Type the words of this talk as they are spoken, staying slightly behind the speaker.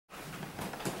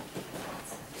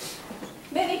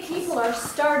people are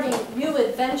starting new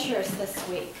adventures this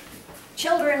week.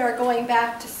 Children are going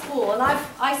back to school, and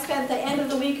I spent the end of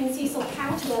the week in Cecil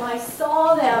County, and I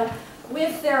saw them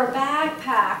with their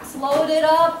backpacks loaded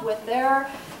up with their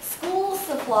school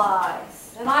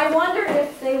supplies. And I wondered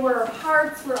if their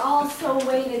hearts were also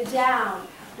weighted down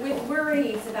with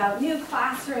worries about new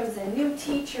classrooms and new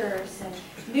teachers and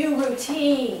new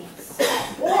routines,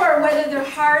 or whether their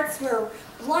hearts were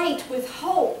light with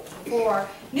hope for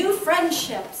new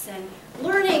friendships and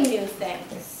learning new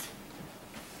things.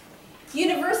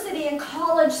 University and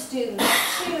college students,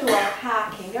 too, are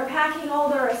packing. They're packing all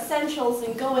their essentials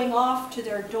and going off to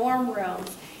their dorm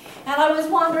rooms. And I was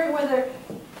wondering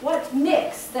what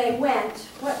mix they went,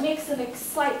 what mix of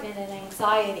excitement and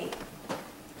anxiety.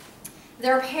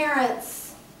 Their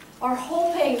parents are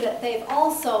hoping that they've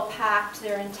also packed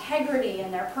their integrity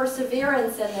and their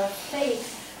perseverance and their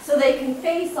faith so they can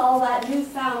face all that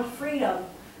newfound freedom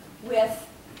with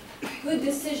good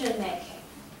decision making.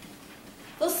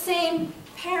 Those same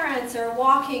parents are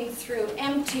walking through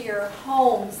emptier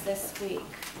homes this week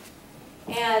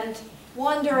and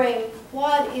wondering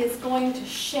what is going to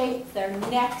shape their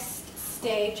next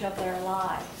stage of their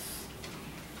lives.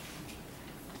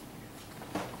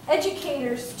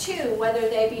 Educators, too, whether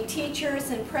they be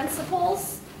teachers and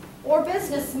principals or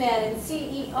businessmen and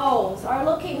CEOs, are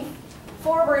looking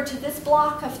forward to this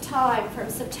block of time from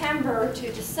September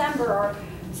to December or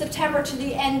September to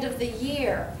the end of the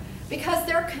year, because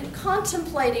they're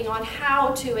contemplating on how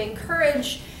to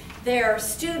encourage their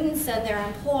students and their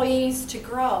employees to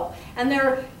grow. And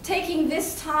they're taking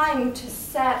this time to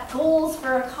set goals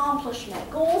for accomplishment,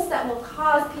 goals that will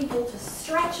cause people to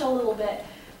stretch a little bit,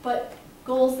 but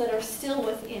goals that are still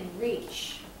within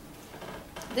reach.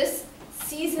 This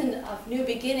season of new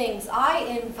beginnings, I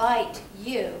invite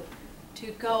you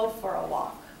to go for a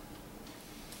walk.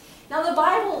 Now, the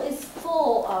Bible is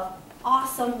full of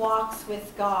awesome walks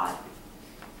with God.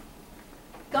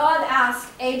 God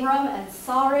asked Abram and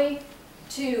Sarai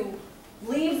to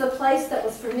leave the place that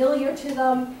was familiar to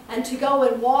them and to go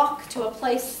and walk to a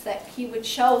place that he would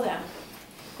show them.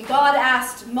 And God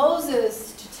asked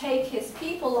Moses to take his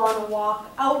people on a walk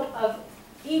out of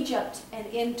Egypt and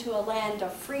into a land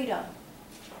of freedom.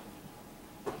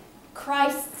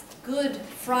 Christ's Good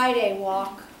Friday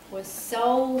walk was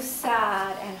so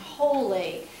sad and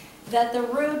holy that the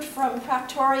route from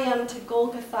Praetorium to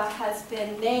Golgotha has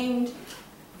been named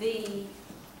the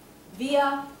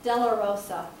Via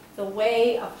Dolorosa, the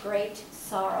way of great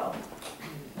sorrow.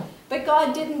 But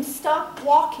God didn't stop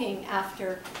walking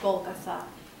after Golgotha.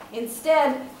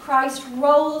 Instead, Christ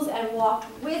rose and walked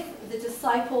with the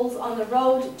disciples on the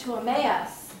road to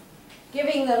Emmaus,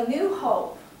 giving them new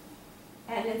hope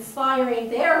and inspiring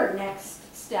their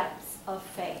next steps of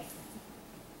faith.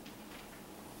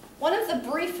 One of the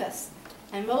briefest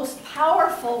and most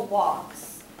powerful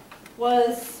walks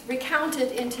was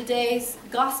recounted in today's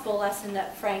gospel lesson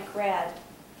that Frank read,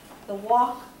 the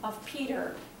walk of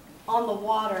Peter on the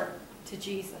water to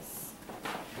Jesus.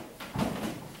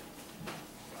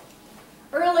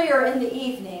 Earlier in the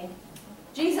evening,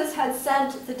 Jesus had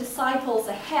sent the disciples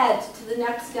ahead to the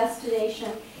next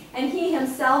destination, and he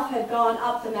himself had gone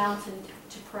up the mountain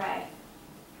to pray.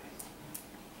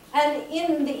 And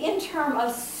in the interim,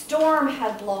 a storm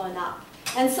had blown up.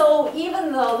 And so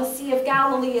even though the Sea of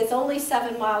Galilee is only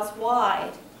 7 miles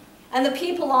wide, and the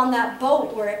people on that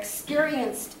boat were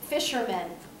experienced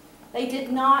fishermen, they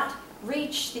did not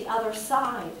reach the other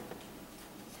side.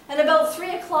 And about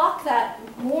 3 o'clock that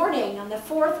morning, on the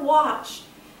fourth watch,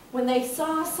 when they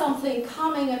saw something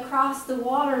coming across the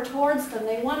water towards them,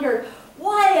 they wondered,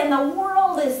 what in the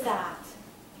world is that?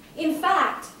 In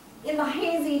fact, in the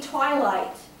hazy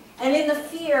twilight and in the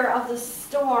fear of the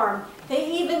storm, they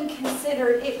even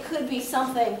considered it could be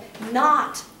something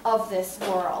not of this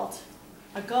world,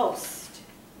 a ghost.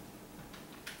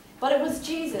 But it was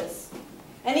Jesus,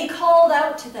 and he called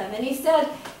out to them, and he said,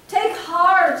 "Take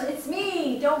heart, it's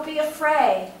me, don't be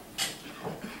afraid."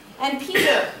 And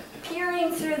Peter,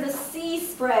 peering through the sea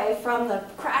spray from the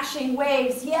crashing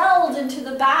waves, yelled into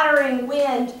the battering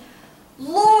wind,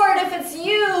 "Lord, if it's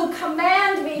you,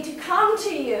 command me to come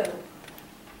to you."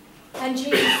 And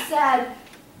Jesus said,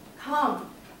 "Come."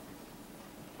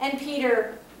 And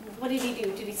Peter, what did he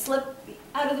do? Did he slip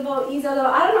out of the boat, ease out of the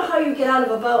boat? I don't know how you get out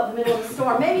of a boat in the middle of the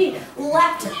storm. Maybe he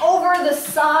leapt over the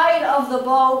side of the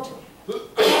boat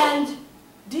and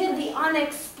did the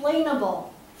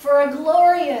unexplainable. For a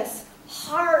glorious,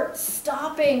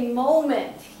 heart-stopping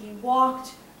moment, he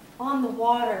walked on the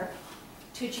water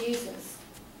to Jesus.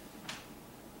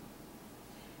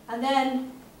 And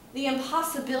then the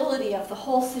impossibility of the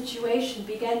whole situation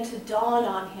began to dawn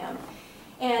on him.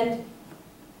 And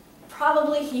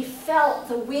Probably he felt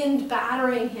the wind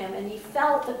battering him, and he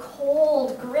felt the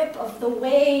cold grip of the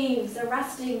waves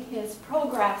arresting his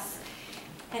progress.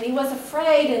 And he was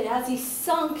afraid, and as he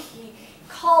sunk, he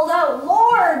called out,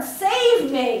 "Lord,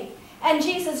 save me!" And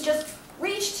Jesus just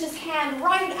reached his hand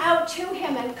right out to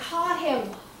him and caught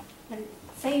him and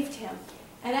saved him.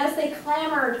 And as they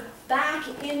clambered back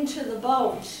into the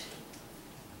boat,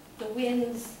 the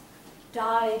winds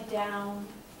died down,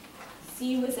 the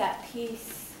sea was at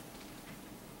peace,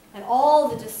 and all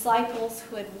the disciples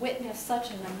who had witnessed such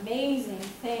an amazing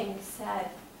thing said,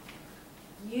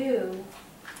 "You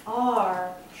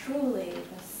are truly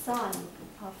the Son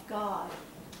of God."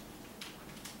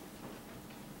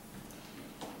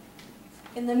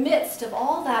 In the midst of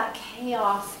all that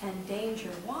chaos and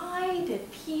danger, why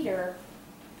did Peter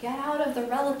get out of the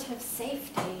relative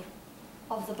safety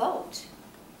of the boat?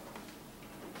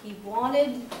 He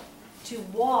wanted to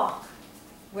walk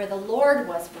where the Lord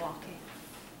was walking.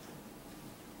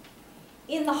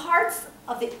 In the hearts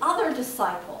of the other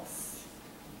disciples,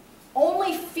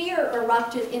 only fear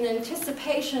erupted in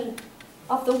anticipation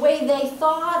of the way they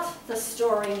thought the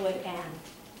story would end.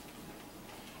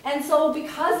 And so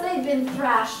because they'd been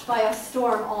thrashed by a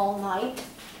storm all night,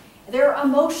 their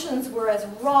emotions were as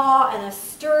raw and as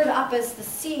stirred up as the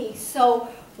sea. So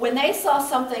when they saw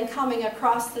something coming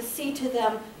across the sea to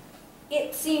them,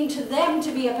 it seemed to them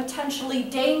to be a potentially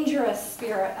dangerous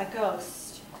spirit, a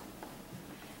ghost.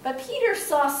 But Peter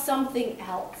saw something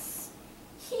else.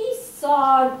 He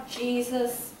saw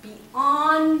Jesus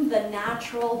beyond the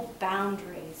natural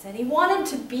boundaries, and he wanted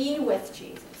to be with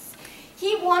Jesus.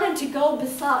 He wanted to go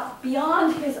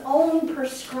beyond his own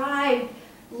prescribed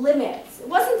limits. It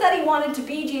wasn't that he wanted to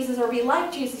be Jesus or be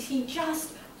like Jesus. He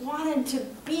just wanted to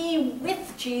be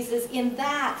with Jesus in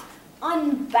that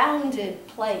unbounded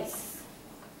place.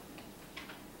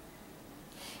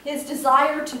 His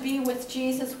desire to be with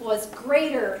Jesus was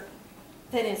greater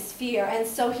than his fear, and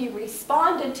so he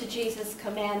responded to Jesus'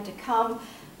 command to come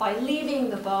by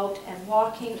leaving the boat and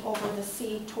walking over the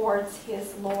sea towards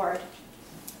his Lord.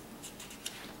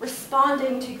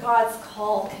 Responding to God's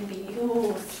call can be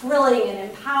thrilling and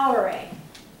empowering.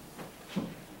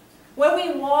 When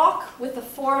we walk with the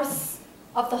force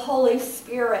of the Holy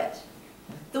Spirit,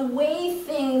 the way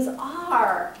things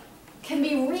are can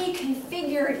be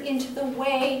reconfigured into the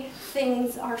way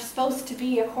things are supposed to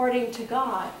be according to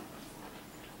God.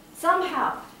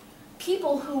 Somehow,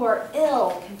 people who are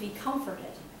ill can be comforted,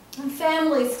 and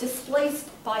families displaced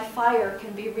by fire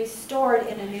can be restored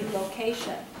in a new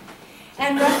location.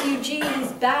 And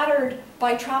refugees battered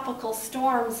by tropical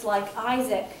storms like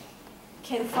Isaac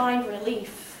can find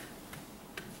relief.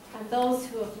 And those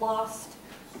who have lost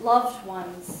loved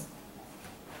ones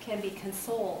can be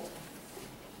consoled.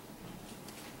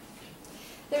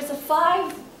 There's a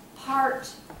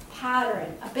 5-part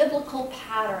pattern, a biblical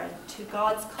pattern to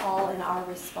God's call and our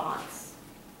response.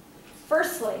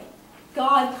 Firstly,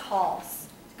 God calls.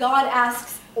 God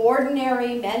asks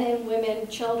ordinary men and women,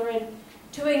 children,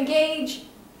 to engage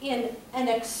in an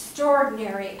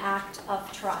extraordinary act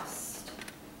of trust,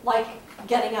 like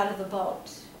getting out of the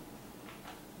boat.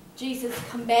 Jesus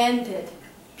commanded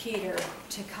Peter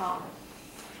to come.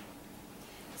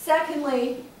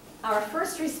 Secondly, our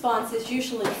first response is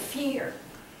usually fear.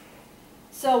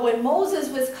 So when Moses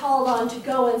was called on to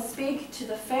go and speak to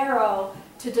the Pharaoh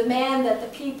to demand that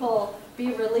the people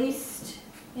be released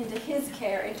into his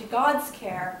care, into God's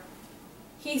care,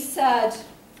 he said,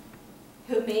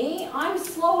 "Who, me? I'm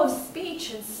slow of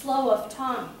speech and slow of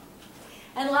tongue."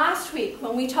 And last week,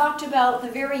 when we talked about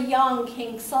the very young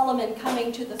King Solomon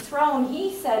coming to the throne,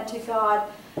 he said to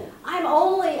God, "I'm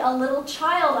only a little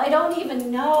child. I don't even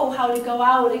know how to go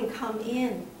out and come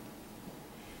in."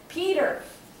 Peter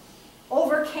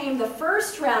overcame the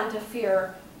first round of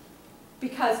fear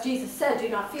because Jesus said, "Do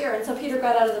not fear." And so Peter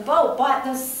got out of the boat. But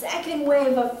the second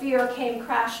wave of fear came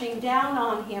crashing down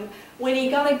on him when he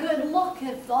got a good look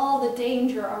at all the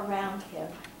danger around him.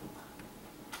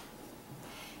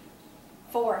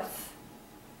 Fourth,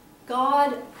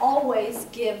 God always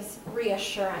gives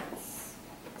reassurance.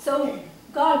 So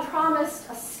God promised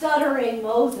a stuttering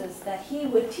Moses that he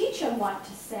would teach him what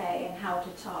to say and how to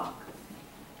talk.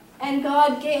 And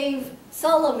God gave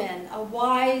Solomon a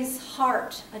wise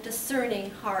heart, a discerning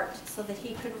heart, so that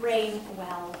he could reign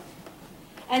well.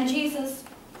 And Jesus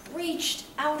reached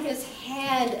out his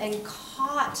hand and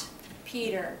caught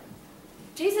Peter.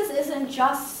 Jesus isn't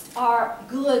just our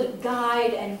good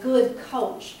guide and good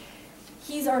coach.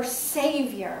 He's our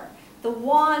Savior, the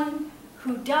one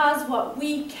who does what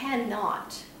we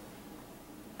cannot.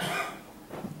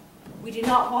 We do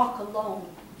not walk alone.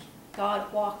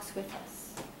 God walks with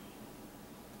us.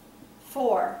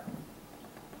 4,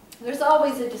 There's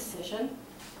always a decision.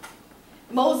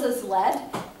 Moses led,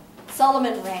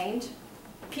 Solomon reigned,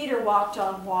 Peter walked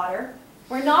on water.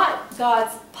 We're not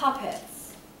God's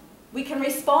puppets. We can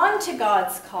respond to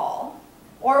God's call,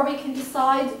 or we can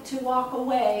decide to walk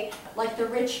away like the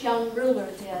rich young ruler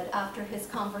did after his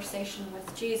conversation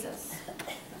with Jesus.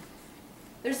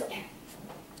 There's a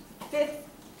fifth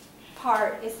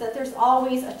part is that there's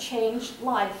always a changed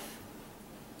life.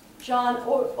 John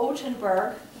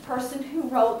Ortberg, the person who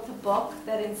wrote the book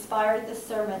that inspired the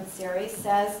sermon series,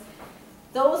 says,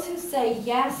 "Those who say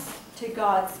yes to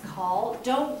God's call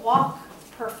don't walk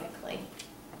perfectly,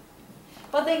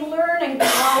 but they learn and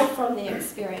grow from the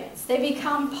experience. They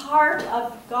become part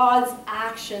of God's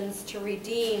actions to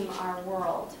redeem our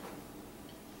world.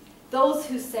 Those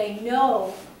who say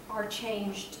no are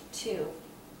changed too.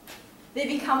 They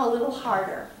become a little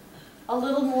harder, a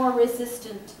little more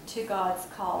resistant to God's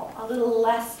call, a little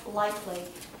less likely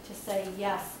to say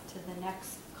yes to the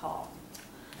next call."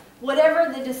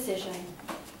 Whatever the decision,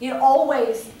 it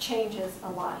always changes a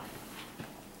life.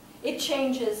 It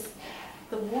changes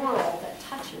the world that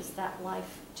touches that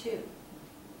life too.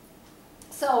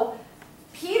 So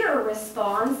Peter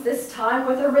responds this time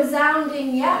with a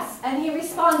resounding yes, and he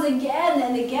responds again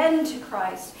and again to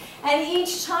Christ. And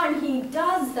each time he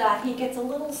does that, he gets a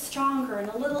little stronger and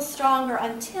a little stronger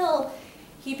until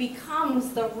he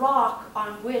becomes the rock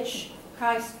on which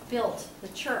Christ built the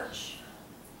church.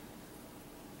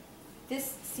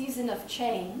 This season of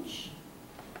change,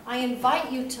 I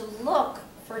invite you to look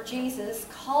for Jesus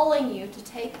calling you to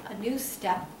take a new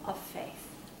step of faith.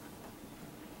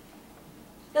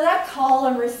 Now that call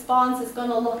and response is going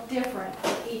to look different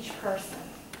for each person.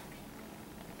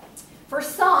 For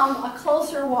some, a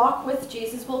closer walk with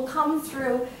Jesus will come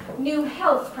through new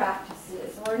health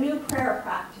practices or new prayer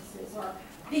practices or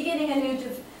beginning a new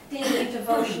daily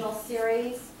devotional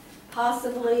series,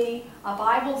 possibly a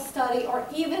Bible study, or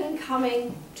even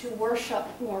coming to worship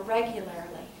more regularly.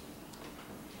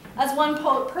 As one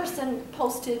person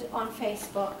posted on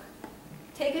Facebook,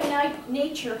 take a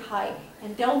nature hike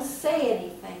and don't say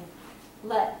anything.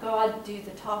 Let God do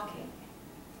the talking.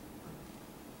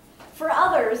 For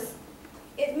others,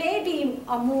 it may be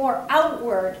a more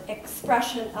outward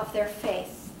expression of their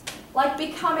faith, like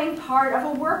becoming part of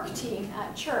a work team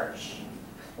at church,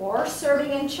 or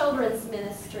serving in children's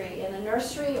ministry in a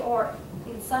nursery or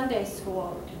in Sunday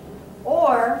school,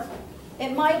 or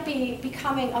it might be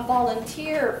becoming a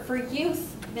volunteer for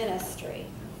youth ministry,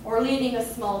 or leading a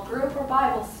small group or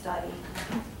Bible study.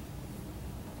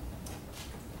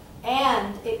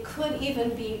 And it could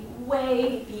even be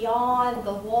way beyond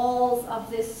the walls of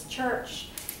this church.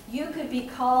 You could be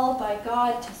called by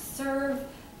God to serve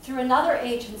through another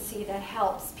agency that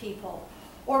helps people,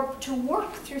 or to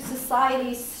work through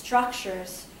society's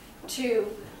structures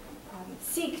to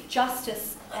seek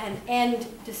justice and end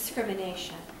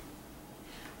discrimination.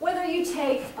 Whether you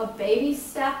take a baby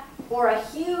step or a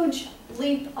huge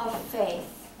leap of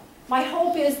faith, my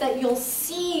hope is that you'll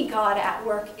see God at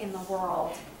work in the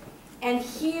world and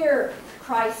hear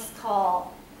Christ's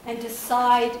call and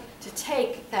decide to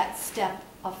take that step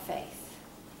of faith.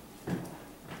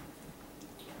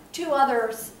 Two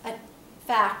other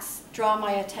facts draw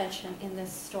my attention in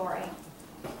this story.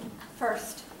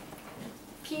 First,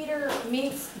 Peter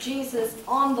meets Jesus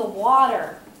on the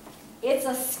water. It's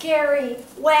a scary,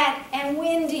 wet, and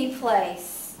windy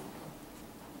place,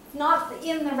 not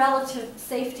in the relative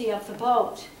safety of the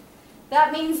boat.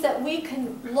 That means that we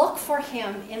can look for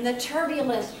him in the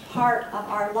turbulent part of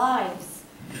our lives,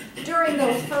 during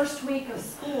those first week of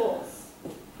schools,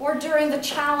 or during the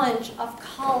challenge of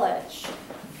college,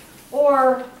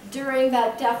 or during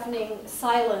that deafening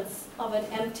silence of an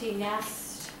empty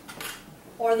nest,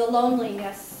 or the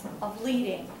loneliness of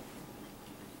leading.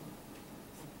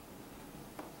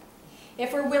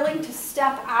 If we're willing to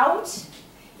step out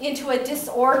into a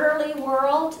disorderly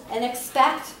world and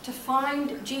expect to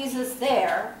find Jesus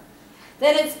there,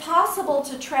 then it's possible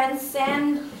to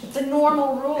transcend the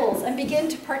normal rules and begin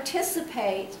to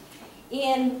participate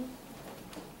in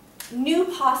new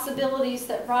possibilities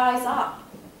that rise up,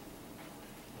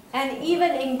 and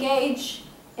even engage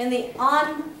in the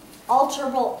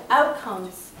unalterable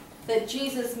outcomes that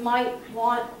Jesus might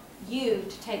want you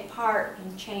to take part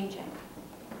in changing.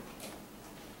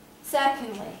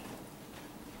 Secondly,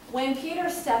 when Peter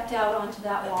stepped out onto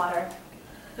that water,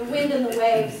 the wind and the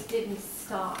waves didn't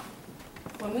stop.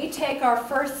 When we take our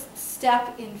first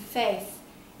step in faith,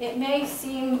 it may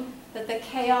seem that the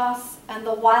chaos and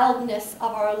the wildness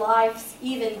of our lives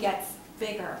even gets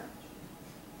bigger.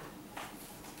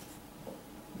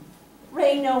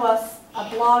 Ray Noah's a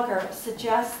blogger,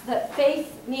 suggests that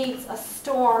faith needs a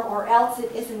storm or else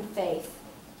it isn't faith.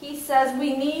 He says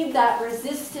we need that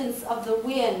resistance of the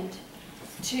wind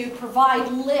to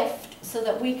provide lift so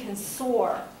that we can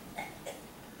soar.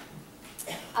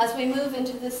 As we move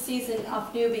into this season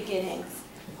of new beginnings,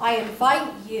 I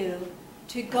invite you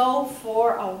to go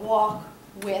for a walk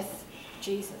with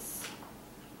Jesus.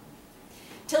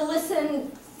 To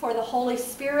listen for the Holy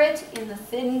Spirit in the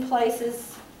thin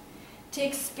places, to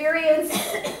experience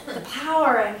the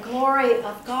power and glory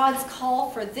of God's call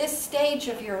for this stage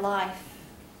of your life.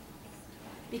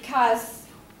 Because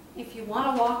if you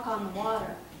want to walk on the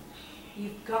water,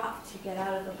 you've got to get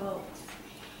out of the boat.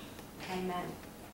 Amen.